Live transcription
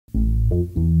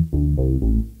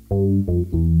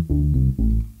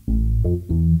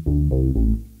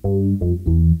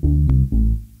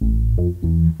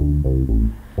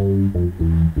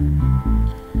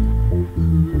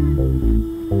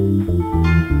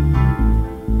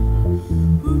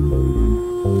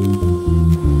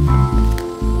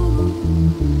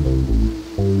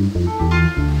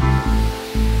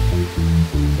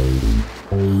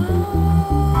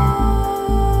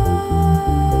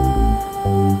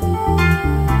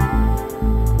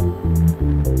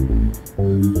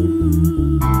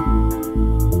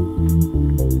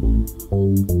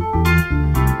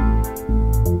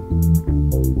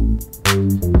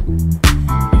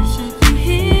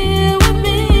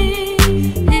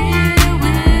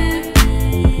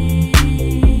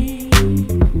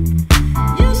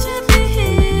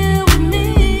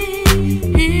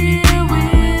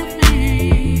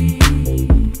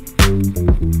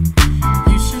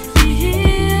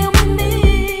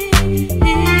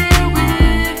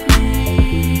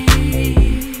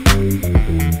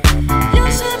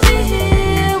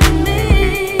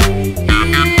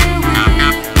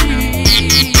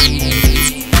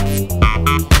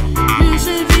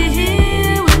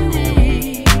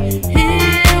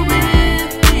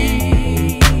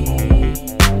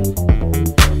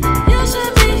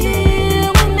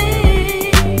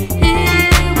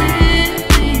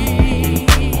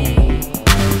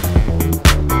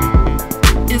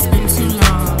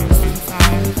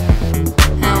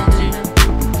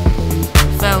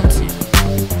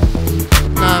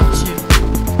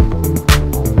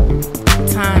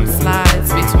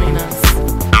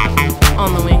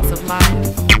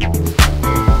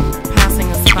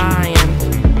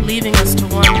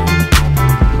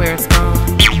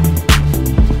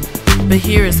But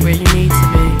here is where you need to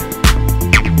be,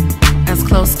 as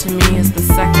close to me as the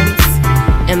seconds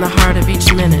in the heart of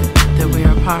each minute that we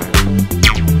are apart.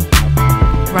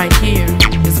 Right here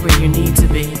is where you need to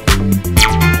be,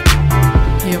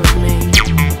 here with me.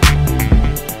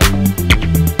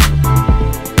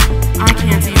 I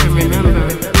can't even remember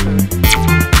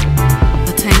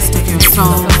the taste of your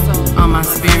soul on my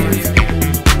spirit.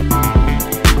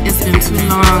 It's been too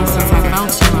long since I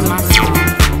felt you in my soul.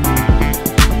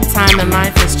 Time and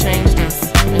life has changed us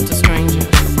into strangers.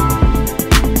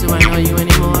 Do I know you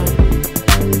anymore?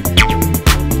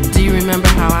 Do you remember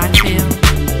how I feel?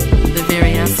 The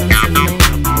very essence of me.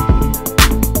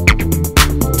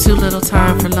 Too little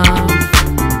time for love.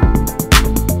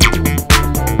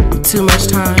 Too much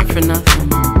time for nothing.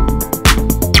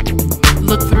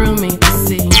 Look through me to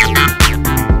see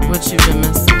what you've been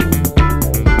missing.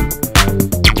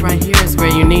 Right here is where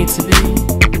you need to be.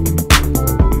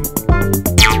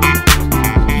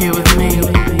 Here with me.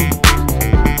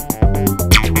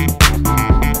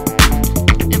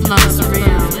 If love is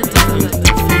real, it doesn't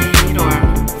fade or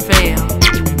fail,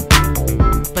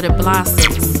 but it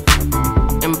blossoms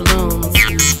and blooms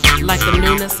like the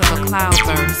newness of a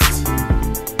cloudburst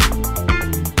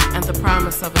and the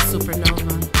promise of a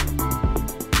supernova.